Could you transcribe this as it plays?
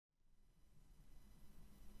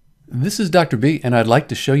This is Dr. B, and I'd like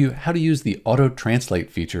to show you how to use the auto-translate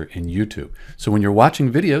feature in YouTube. So when you're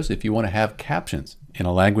watching videos, if you want to have captions in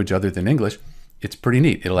a language other than English, it's pretty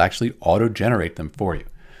neat. It'll actually auto-generate them for you.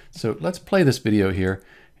 So let's play this video here,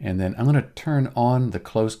 and then I'm going to turn on the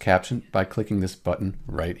closed caption by clicking this button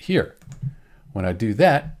right here. When I do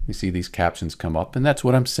that, you see these captions come up, and that's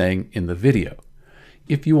what I'm saying in the video.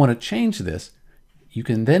 If you want to change this, you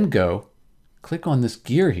can then go click on this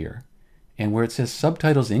gear here, and where it says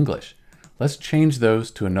subtitles English, let's change those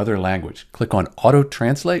to another language. Click on auto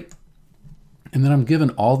translate, and then I'm given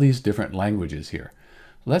all these different languages here.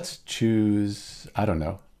 Let's choose, I don't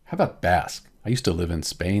know, how about Basque? I used to live in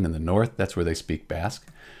Spain in the north. That's where they speak Basque.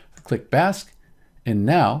 Click Basque, and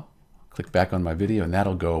now click back on my video, and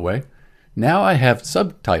that'll go away. Now I have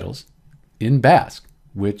subtitles in Basque,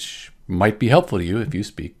 which might be helpful to you if you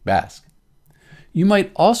speak Basque. You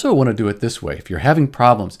might also want to do it this way. If you're having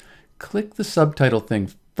problems, click the subtitle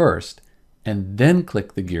thing first and then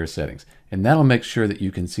click the gear settings. And that'll make sure that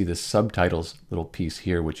you can see the subtitles little piece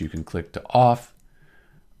here, which you can click to off,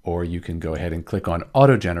 or you can go ahead and click on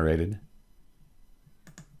auto-generated,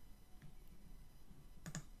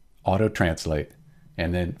 auto-translate,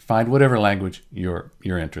 and then find whatever language you're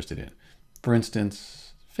interested in. For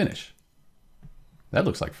instance, Finnish. That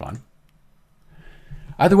looks like fun.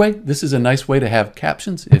 Either way, this is a nice way to have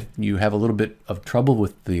captions if you have a little bit of trouble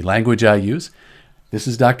with the language I use. This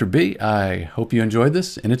is Dr. B. I hope you enjoyed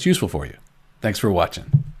this and it's useful for you. Thanks for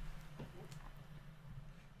watching.